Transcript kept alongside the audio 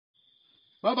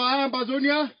Baba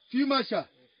Ambazonia, Field Marshal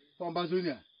for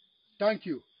Ambazonia. Thank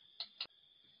you.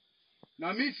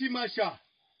 Now me Field Marshal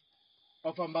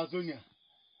of Ambazonia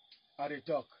at the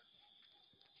talk.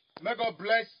 May God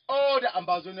bless all the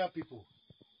Ambazonia people.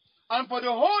 And for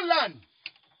the whole land,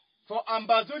 for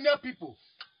Ambazonia people,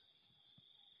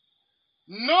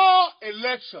 no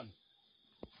election.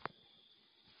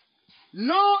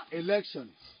 No election.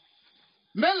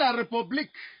 Mais la République,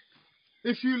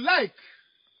 if you like,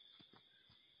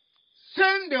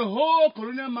 send the whole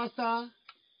colonial master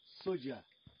soldier,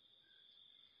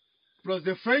 plus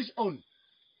the French own,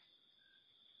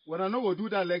 when I know we'll do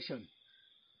that election,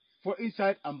 for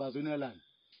inside Ambazonia land.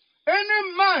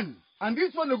 Any man, and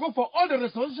this one will go for all the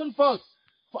restoration force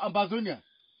for Ambazonia.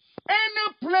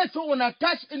 Any place who will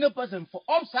attach any person for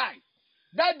upside,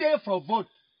 that day for vote.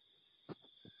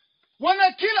 When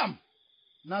I kill him,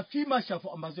 now Field Marshal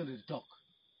for Ambazonia to talk.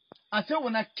 I say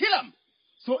when I kill him,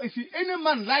 so if you, any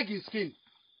man like his skin,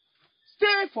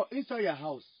 stay for inside your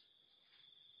house.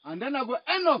 And then I go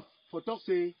end up for talk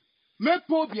say, make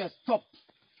Pobia stop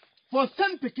for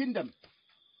send picking them.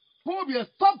 Pobia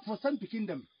stop for send picking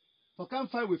them. For can't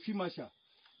fight with Field Marshal.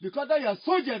 Because that you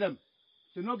soldier them,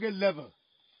 they not get level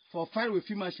for fight with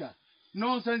Field Marshal.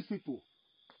 Nonsense people.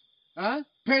 Hein?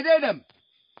 Pédé them.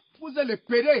 Vous allez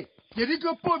pédé. J'ai dit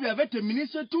que Pobia avec le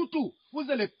ministre tout. Vous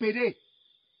allez pédé.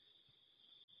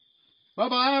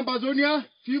 Baba Ambazonia,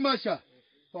 Field Marshal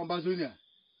for Ambazonia.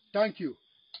 Thank you.